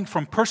going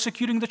from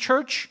persecuting the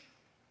church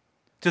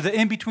to the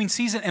in-between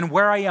season, and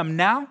where I am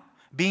now,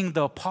 being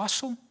the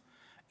apostle,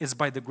 is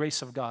by the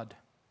grace of God.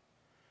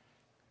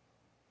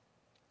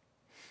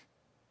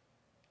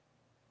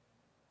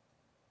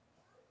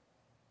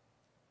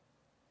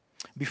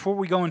 Before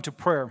we go into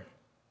prayer,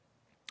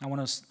 I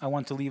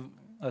want to leave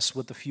us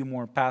with a few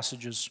more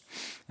passages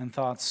and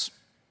thoughts.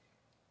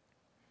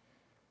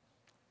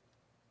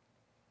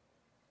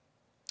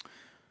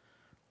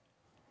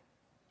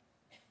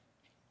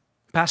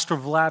 Pastor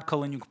𝗲𝗂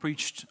𝗦𝗂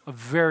preached a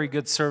very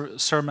good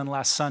sermon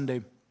last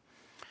Sunday.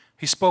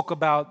 He spoke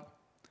about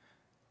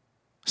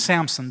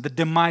Samson, the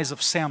demise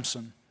of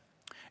Samson.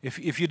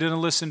 If you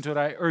didn't listen to it,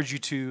 I urge you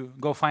to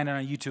go find it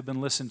on YouTube and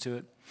listen to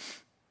it.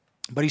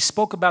 But he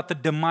spoke about the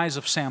demise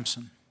of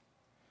Samson.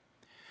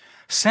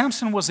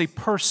 Samson was a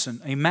person,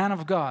 a man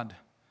of God,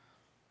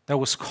 that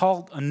was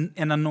called and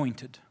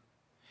anointed.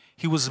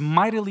 He was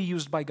mightily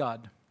used by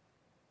God.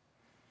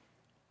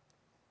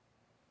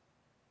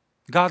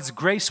 God's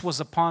grace was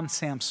upon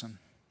Samson.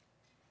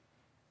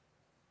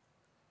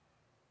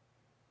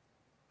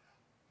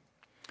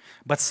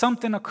 But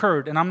something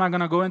occurred, and I'm not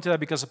going to go into that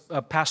because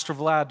Pastor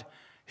Vlad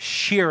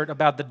shared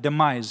about the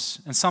demise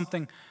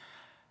and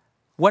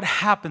what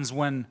happens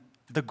when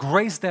the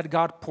grace that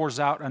God pours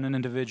out on an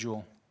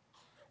individual,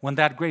 when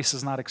that grace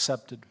is not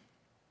accepted,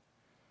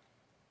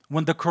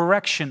 when the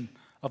correction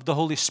of the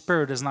Holy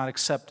Spirit is not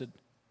accepted.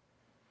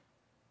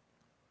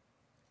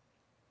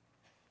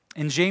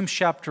 In James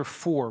chapter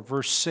 4,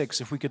 verse 6,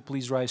 if we could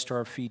please rise to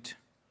our feet.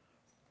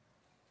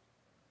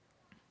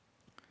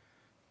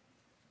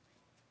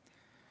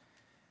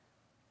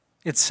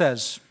 It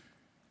says,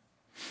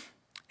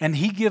 and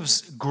He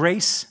gives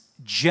grace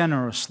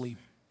generously,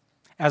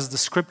 as the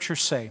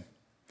Scriptures say.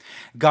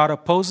 God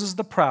opposes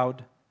the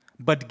proud,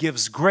 but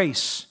gives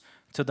grace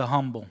to the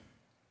humble.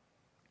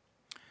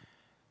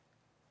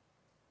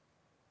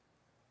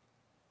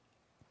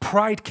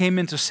 Pride came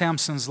into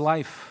Samson's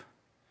life.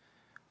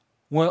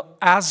 Well,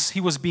 as he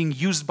was being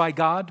used by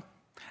God,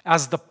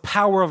 as the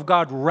power of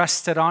God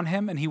rested on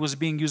him and he was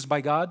being used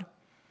by God,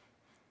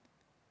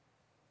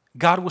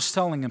 God was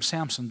telling him,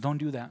 Samson, don't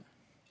do that.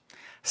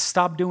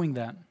 Stop doing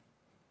that.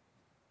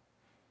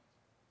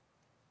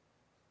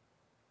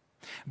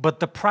 But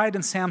the pride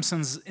in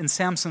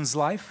Samson's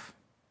life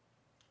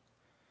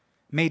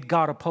made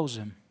God oppose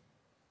him.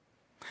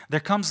 There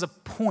comes a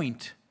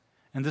point,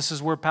 and this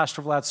is where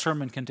Pastor Vlad's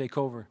sermon can take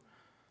over,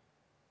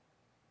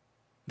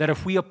 that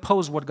if we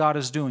oppose what God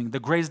is doing, the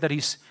grace that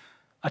He's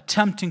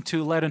attempting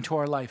to let into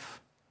our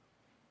life,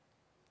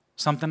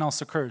 something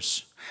else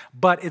occurs.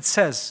 But it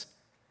says,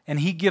 and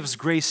He gives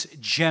grace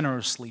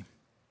generously.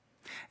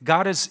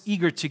 God is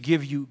eager to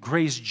give you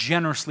grace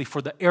generously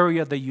for the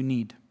area that you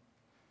need.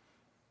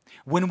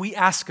 When we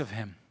ask of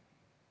Him.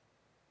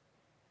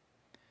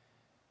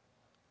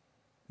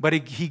 But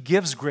He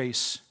gives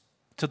grace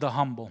to the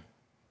humble.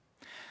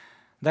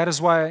 That is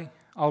why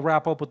I'll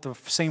wrap up with the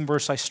same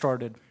verse I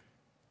started.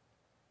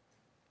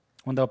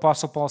 When the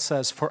Apostle Paul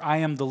says, for I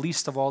am the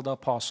least of all the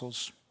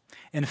apostles,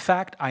 In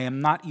fact, I am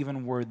not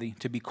even worthy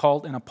to be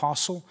called an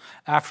apostle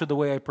after the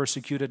way I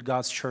persecuted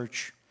God's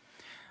church.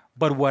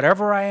 But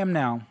whatever I am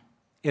now,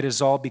 it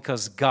is all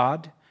because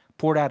God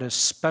poured out His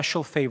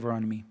special favor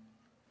on me,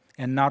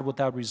 and not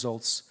without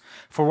results.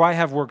 For I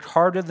have worked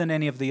harder than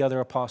any of the other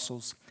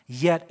apostles,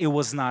 yet it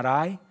was not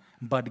I,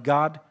 but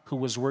God who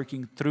was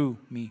working through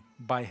me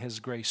by His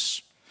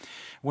grace.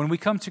 When we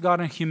come to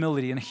God in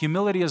humility, and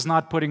humility is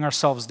not putting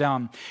ourselves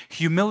down.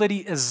 Humility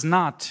is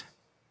not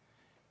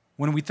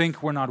when we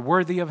think we're not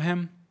worthy of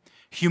Him.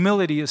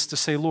 Humility is to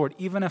say, Lord,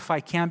 even if I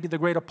can't be the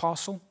great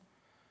apostle,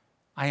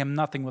 I am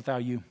nothing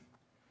without You.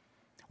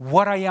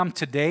 What I am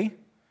today,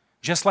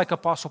 just like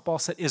Apostle Paul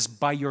said, is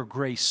by Your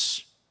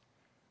grace.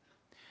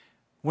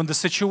 When the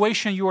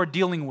situation you are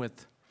dealing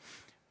with,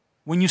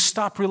 when you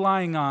stop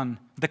relying on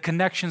the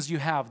connections you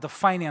have, the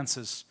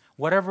finances,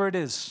 whatever it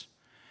is,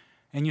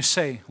 and you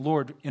say,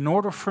 Lord, in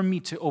order for me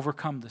to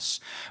overcome this,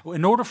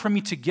 in order for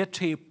me to get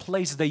to a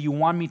place that You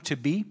want me to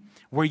be,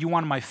 where You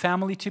want my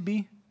family to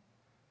be,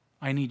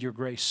 I need Your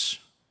grace.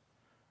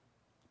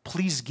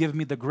 Please give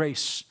me the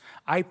grace.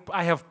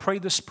 I have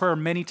prayed this prayer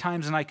many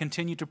times, and I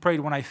continue to pray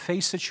it. When I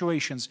face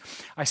situations,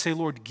 I say,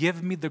 Lord,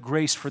 give me the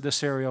grace for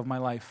this area of my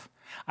life.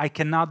 I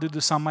cannot do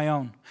this on my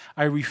own.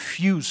 I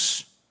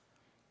refuse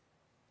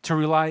to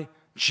rely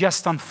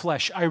just on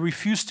flesh. I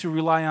refuse to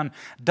rely on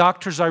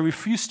doctors. I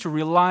refuse to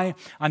rely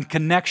on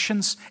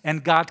connections,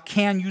 and God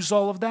can use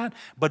all of that.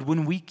 But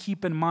when we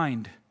keep in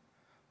mind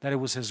that it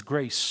was His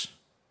grace,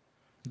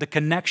 the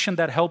connection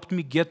that helped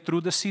me get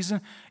through the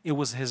season, it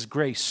was His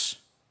grace.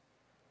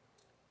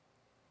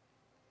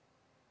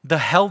 The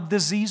health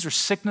disease or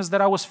sickness that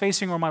I was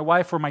facing, or my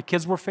wife or my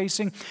kids were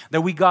facing,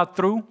 that we got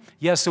through,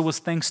 yes, it was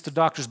thanks to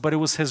doctors, but it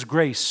was His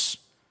grace.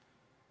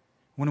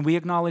 When we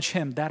acknowledge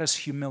Him, that is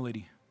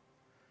humility.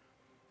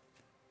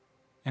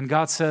 And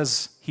God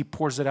says He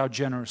pours it out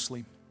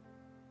generously.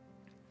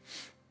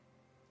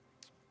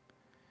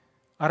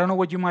 I don't know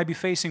what you might be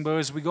facing, but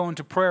as we go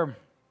into prayer,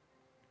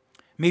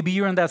 maybe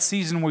you're in that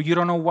season where you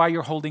don't know why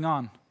you're holding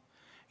on.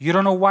 You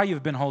don't know why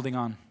you've been holding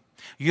on.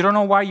 You don't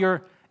know why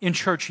you're in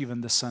church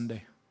even this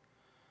Sunday.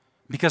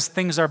 Because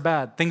things are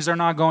bad. Things are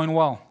not going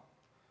well.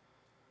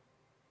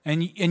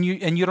 And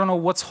you don't know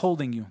what's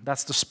holding you.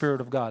 That's the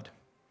Spirit of God.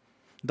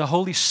 The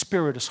Holy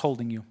Spirit is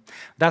holding you.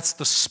 That's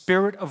the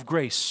Spirit of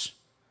grace.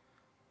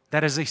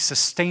 That is a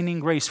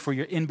sustaining grace for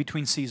your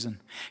in-between season.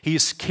 He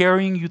is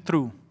carrying you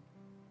through.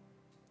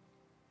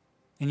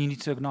 And you need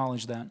to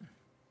acknowledge that.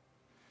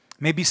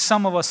 Maybe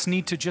some of us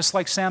need to, just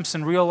like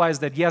Samson, realize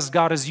that yes,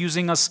 God is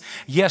using us.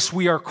 Yes,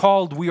 we are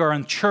called. We are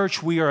in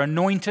church. We are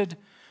anointed.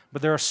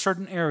 But there are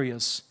certain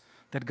areas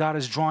that God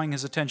is drawing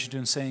His attention to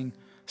and saying,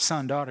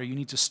 son, daughter, you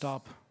need to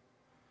stop.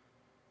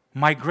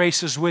 My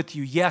grace is with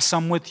you. Yes,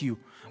 I'm with you.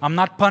 I'm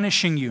not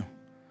punishing you.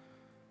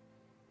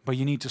 But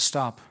you need to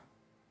stop.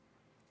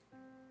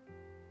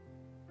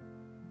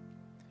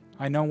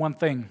 I know one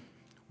thing.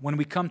 When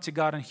we come to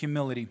God in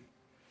humility,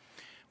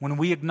 when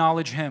we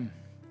acknowledge Him,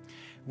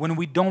 when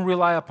we don't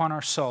rely upon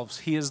ourselves,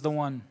 He is the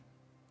one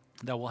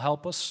that will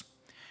help us.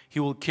 He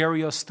will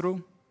carry us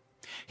through.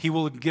 He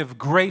will give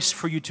grace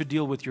for you to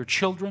deal with your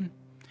children.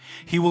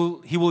 He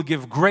will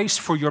give grace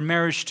for your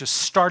marriage to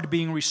start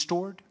being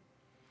restored.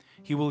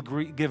 He will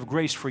give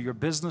grace for your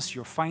business,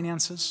 your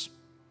finances.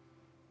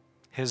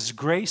 His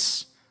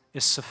grace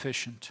is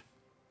sufficient.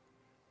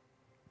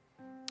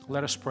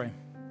 Let us pray.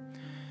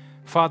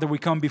 Father, we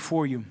come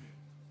before You.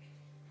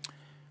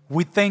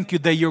 We thank You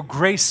that Your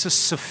grace is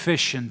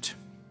sufficient.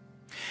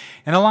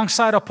 And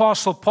alongside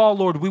Apostle Paul,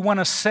 Lord, we want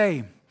to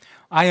say,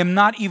 I am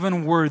not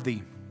even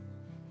worthy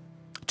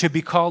to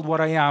be called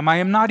what I am. I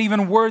am not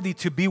even worthy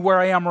to be where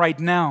I am right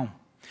now.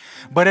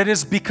 But it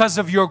is because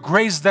of Your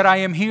grace that I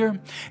am here.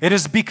 It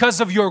is because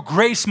of Your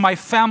grace my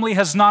family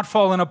has not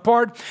fallen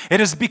apart.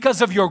 It is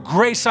because of Your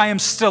grace I am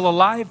still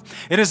alive.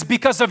 It is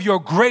because of Your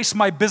grace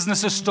my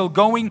business is still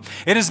going.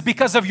 It is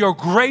because of Your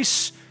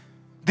grace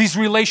these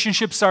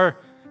relationships are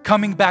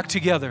coming back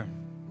together.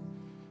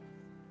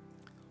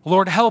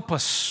 Lord, help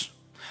us.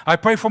 I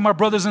pray for my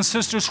brothers and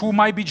sisters who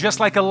might be just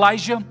like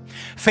Elijah,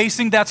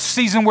 facing that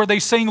season where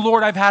they're saying,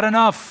 Lord, I've had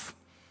enough.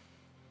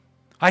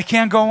 I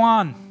can't go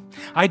on.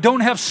 I don't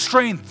have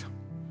strength.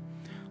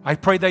 I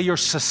pray that Your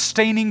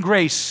sustaining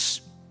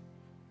grace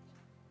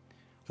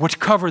would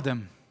cover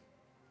them,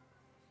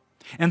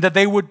 and that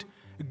they would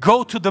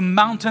go to the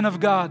mountain of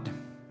God,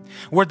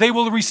 where they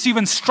will receive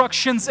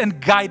instructions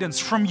and guidance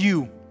from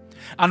You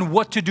on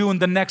what to do in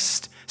the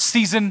next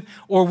season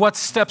or what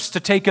steps to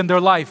take in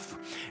their life,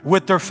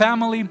 with their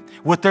family,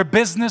 with their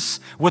business,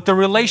 with their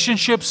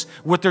relationships,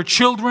 with their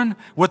children,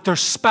 with their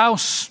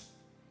spouse.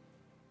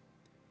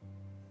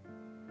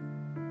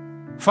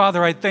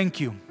 Father, I thank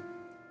You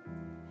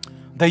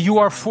that You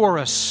are for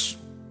us.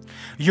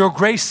 Your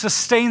grace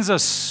sustains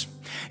us,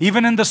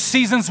 even in the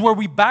seasons where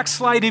we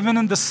backslide, even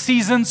in the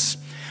seasons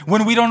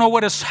when we don't know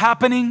what is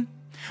happening.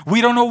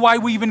 We don't know why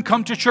we even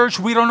come to church.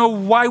 We don't know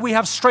why we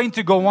have strength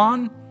to go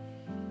on.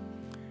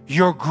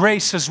 Your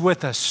grace is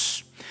with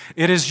us.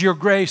 It is Your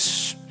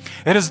grace.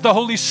 It is the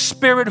Holy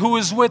Spirit who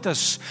is with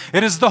us.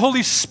 It is the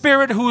Holy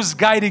Spirit who is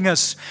guiding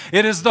us.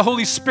 It is the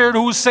Holy Spirit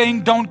who is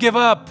saying, don't give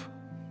up.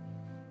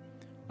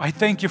 I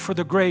thank you for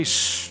the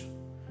grace.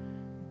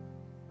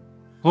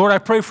 Lord, I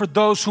pray for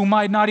those who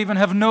might not even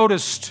have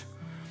noticed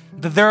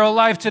that they're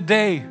alive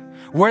today.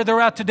 Where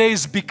they're at today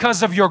is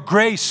because of your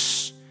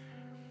grace,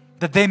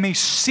 that they may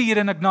see it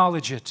and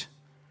acknowledge it.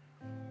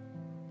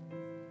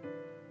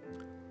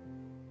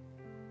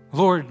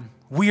 Lord,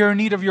 we are in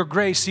need of your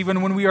grace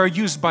even when we are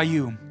used by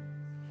you.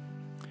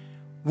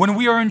 When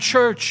we are in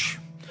church,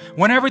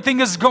 when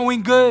everything is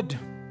going good,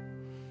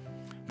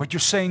 but you're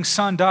saying,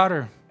 son,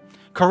 daughter,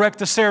 correct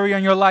this area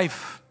in your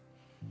life.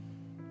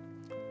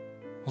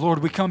 Lord,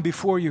 we come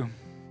before you.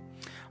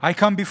 I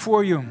come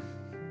before you.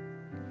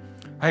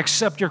 I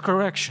accept your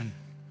correction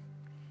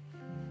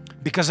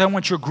because I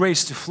want your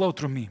grace to flow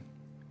through me.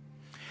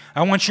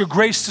 I want your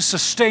grace to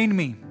sustain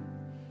me.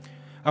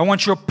 I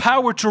want your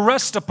power to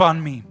rest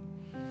upon me.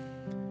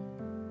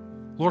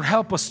 Lord,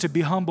 help us to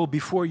be humble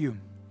before you,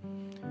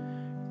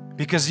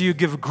 because you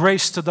give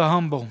grace to the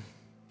humble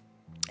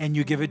and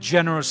you give it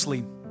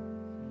generously.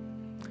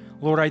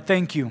 Lord, I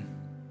thank you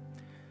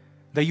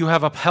that you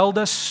have upheld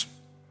us,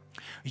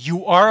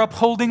 you are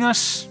upholding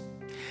us,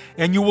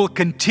 and you will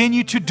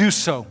continue to do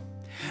so,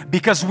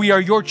 because we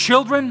are your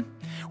children.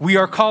 We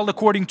are called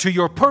according to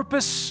your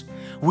purpose.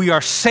 We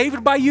are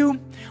saved by you.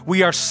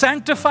 We are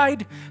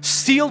sanctified,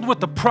 sealed with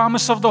the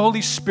promise of the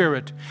Holy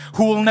Spirit,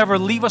 who will never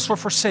leave us or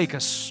forsake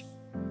us.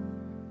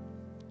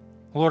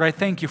 Lord, I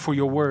thank you for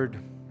your word.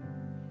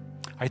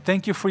 I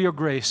thank you for your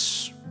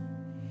grace,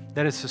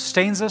 that it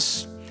sustains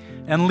us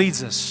and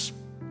leads us.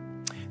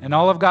 And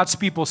all of God's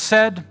people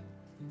said,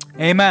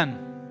 amen.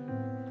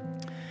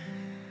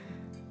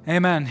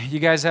 Amen. You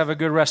guys have a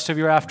good rest of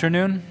your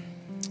afternoon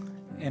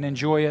and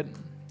enjoy it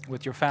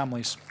with your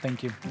families.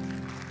 Thank you.